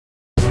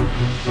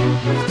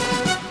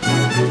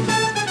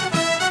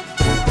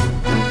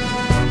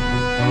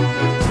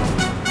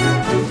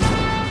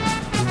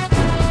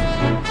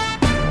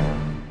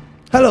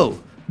Hello,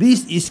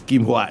 this is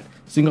Kim Huat,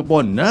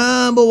 Singapore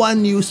 #1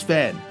 news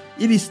fan.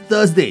 It is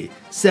Thursday,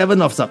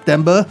 7th of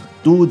September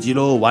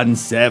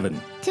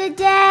 2017.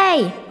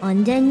 Today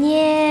on the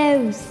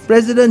news,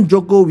 President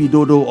Joko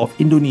Widodo of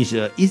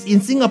Indonesia is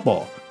in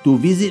Singapore to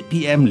visit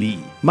PM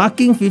Lee,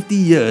 marking 50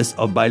 years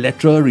of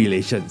bilateral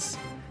relations.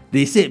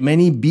 They said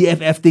many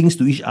BFF things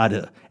to each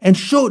other and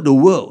showed the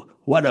world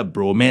what a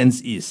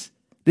bromance is.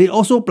 They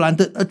also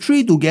planted a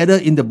tree together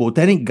in the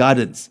Botanic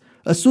Gardens,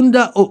 a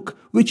Sunda oak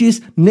which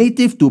is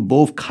native to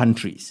both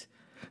countries.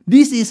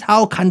 This is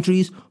how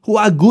countries who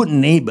are good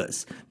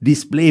neighbors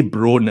display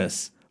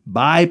broness,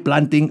 by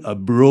planting a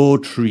bro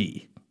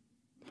tree.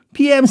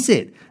 PM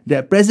said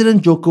that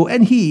President Joko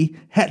and he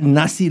had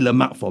nasi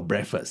lemak for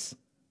breakfast.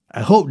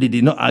 I hope they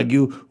did not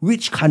argue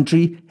which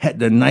country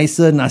had the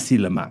nicer nasi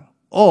lemak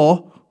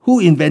or who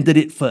invented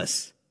it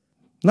first.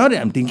 Now that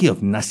I'm thinking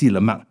of nasi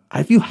lemak,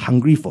 I feel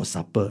hungry for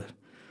supper.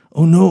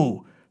 Oh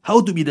no, how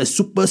to be the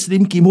super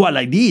slim Kim Huat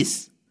like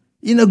this?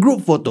 In a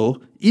group photo,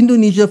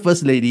 Indonesia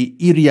First Lady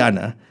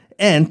Iriana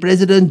and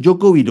President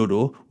Joko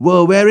Widodo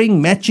were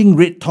wearing matching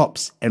red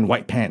tops and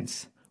white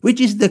pants, which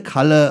is the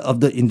colour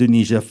of the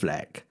Indonesia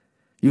flag.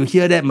 You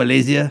hear that,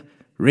 Malaysia?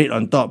 Red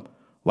on top,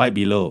 white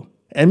below.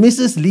 And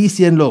Mrs. Lee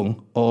Hsien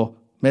Loong, or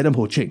Madam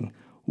Ho Ching,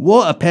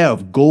 wore a pair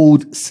of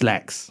gold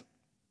slacks.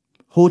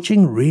 Ho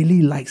Ching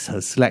really likes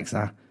her slacks.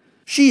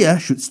 She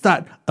should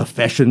start a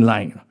fashion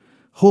line.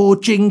 Ho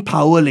Ching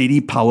Power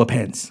Lady Power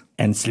Pants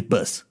and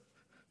Slippers.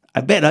 I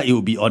bet it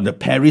will be on the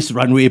Paris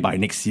runway by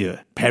next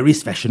year,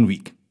 Paris Fashion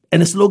Week.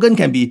 And the slogan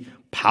can be,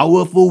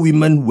 powerful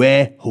women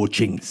wear Ho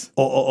Chings.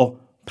 Or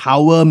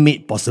power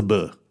made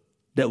possible.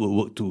 That will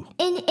work too.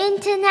 in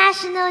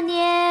international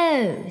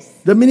news,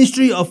 The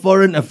Ministry of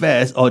Foreign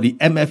Affairs, or the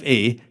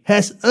MFA,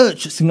 has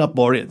urged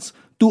Singaporeans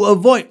to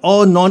avoid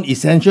all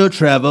non-essential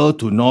travel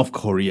to North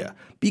Korea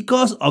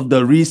because of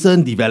the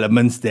recent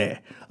developments there,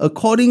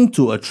 according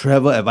to a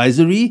travel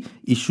advisory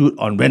issued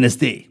on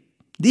Wednesday.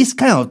 This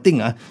kind of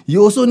thing,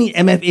 you also need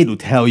MFA to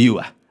tell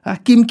you.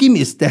 Kim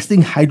is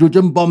testing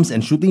hydrogen bombs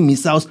and shooting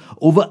missiles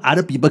over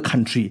other people's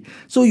country.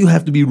 So you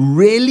have to be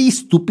really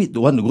stupid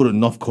to want to go to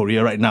North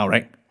Korea right now,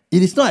 right?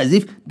 It is not as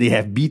if they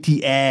have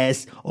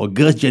BTS or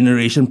Girls'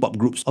 Generation pop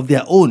groups of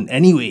their own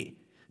anyway.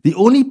 The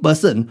only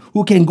person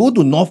who can go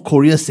to North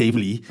Korea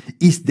safely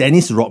is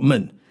Dennis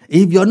Rodman.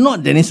 If you're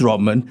not Dennis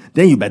Rodman,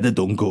 then you better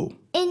don't go.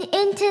 in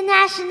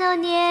international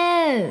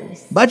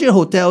news, Budget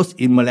hotels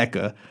in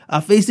Malacca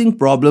are facing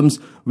problems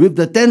with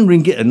the 10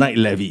 ringgit a night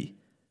levy.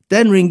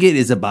 10 ringgit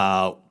is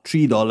about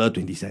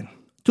 $3.20.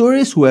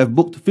 Tourists who have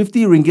booked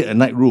 50 ringgit a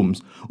night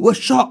rooms were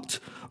shocked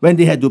when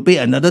they had to pay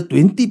another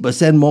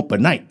 20% more per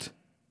night.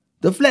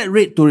 The flat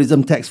rate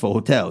tourism tax for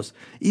hotels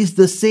is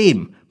the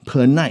same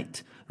per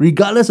night,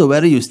 regardless of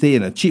whether you stay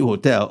in a cheap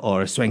hotel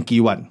or a swanky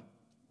one.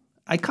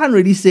 I can't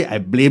really say I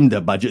blame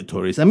the budget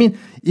tourists. I mean,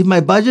 if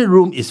my budget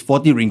room is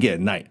 40 ringgit a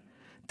night,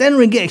 10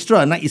 ringgit extra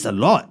a night is a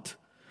lot.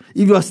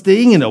 If you are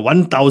staying in a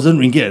 1,000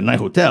 ringgit a night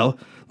hotel,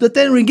 the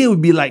 10 ringgit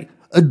would be like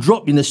a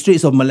drop in the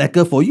Straits of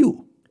Malacca for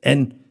you.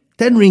 And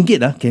 10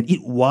 ringgit can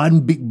eat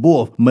one big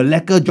bowl of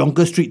Malacca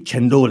Jonker Street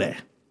cendol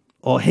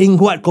or Heng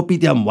Huat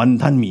Kopitiam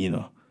Wantan Mee,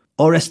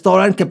 or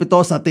Restaurant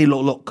Capital Satay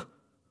Lok Lok.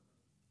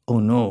 Oh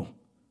no,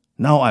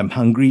 now I'm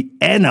hungry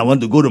and I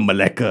want to go to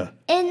Malacca.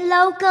 in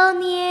local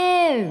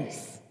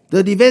news,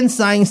 The Defence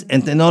Science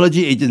and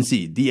Technology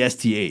Agency,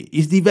 DSTA,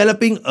 is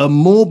developing a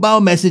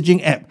mobile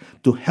messaging app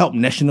to help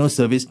National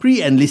Service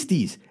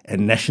pre-enlistees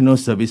and National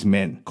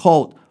Servicemen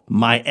called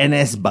My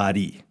NS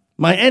Buddy.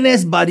 My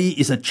NS Buddy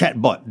is a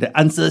chatbot that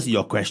answers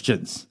your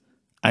questions.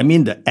 I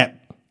mean, the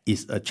app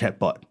is a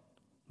chatbot.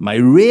 My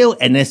real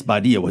NS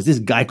buddy was this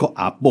guy called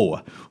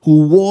Apo,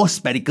 who wore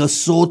spectacles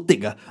so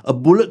thick a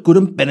bullet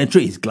couldn't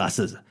penetrate his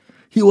glasses.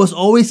 He was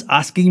always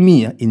asking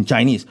me in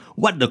Chinese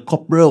what the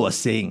corporal was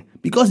saying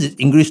because his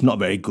English not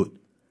very good.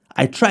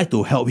 I tried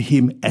to help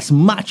him as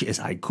much as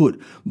I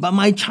could, but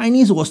my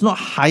Chinese was not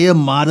higher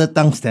mother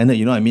tongue standard,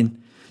 you know what I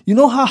mean? You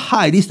know how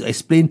hard it is to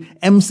explain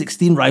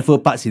M16 rifle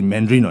parts in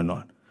Mandarin or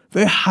not?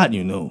 Very hard,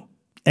 you know.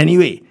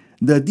 Anyway,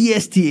 the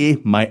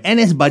DSTA My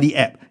NS Buddy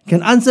app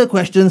can answer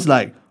questions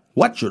like,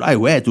 what should I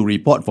wear to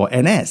report for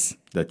NS?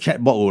 The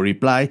chatbot will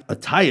reply,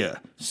 attire,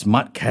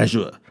 smart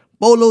casual,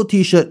 polo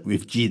t-shirt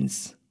with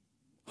jeans.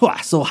 Wow,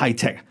 so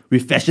high-tech,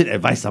 with fashion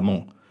advice some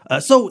more.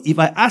 So if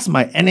I ask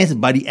my NS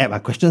Buddy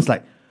app questions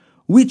like,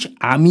 which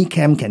army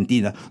camp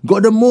canteen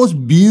got the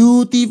most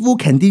beautiful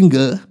canteen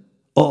girl?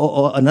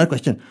 Or another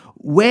question,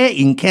 where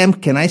in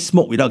camp can I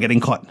smoke without getting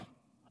caught?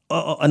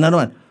 Or another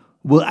one,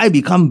 will I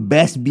become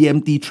best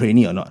BMT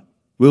trainee or not?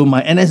 Will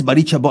my NS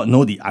Buddy chatbot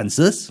know the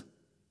answers?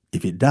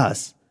 If it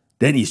does,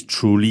 then it's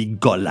truly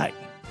godlike.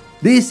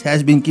 This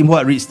has been Kim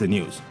Huat Reads the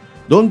News.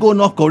 Don't go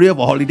North Korea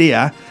for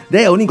holiday.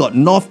 They only got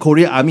North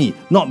Korea Army,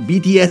 not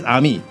BTS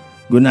Army.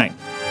 Good night.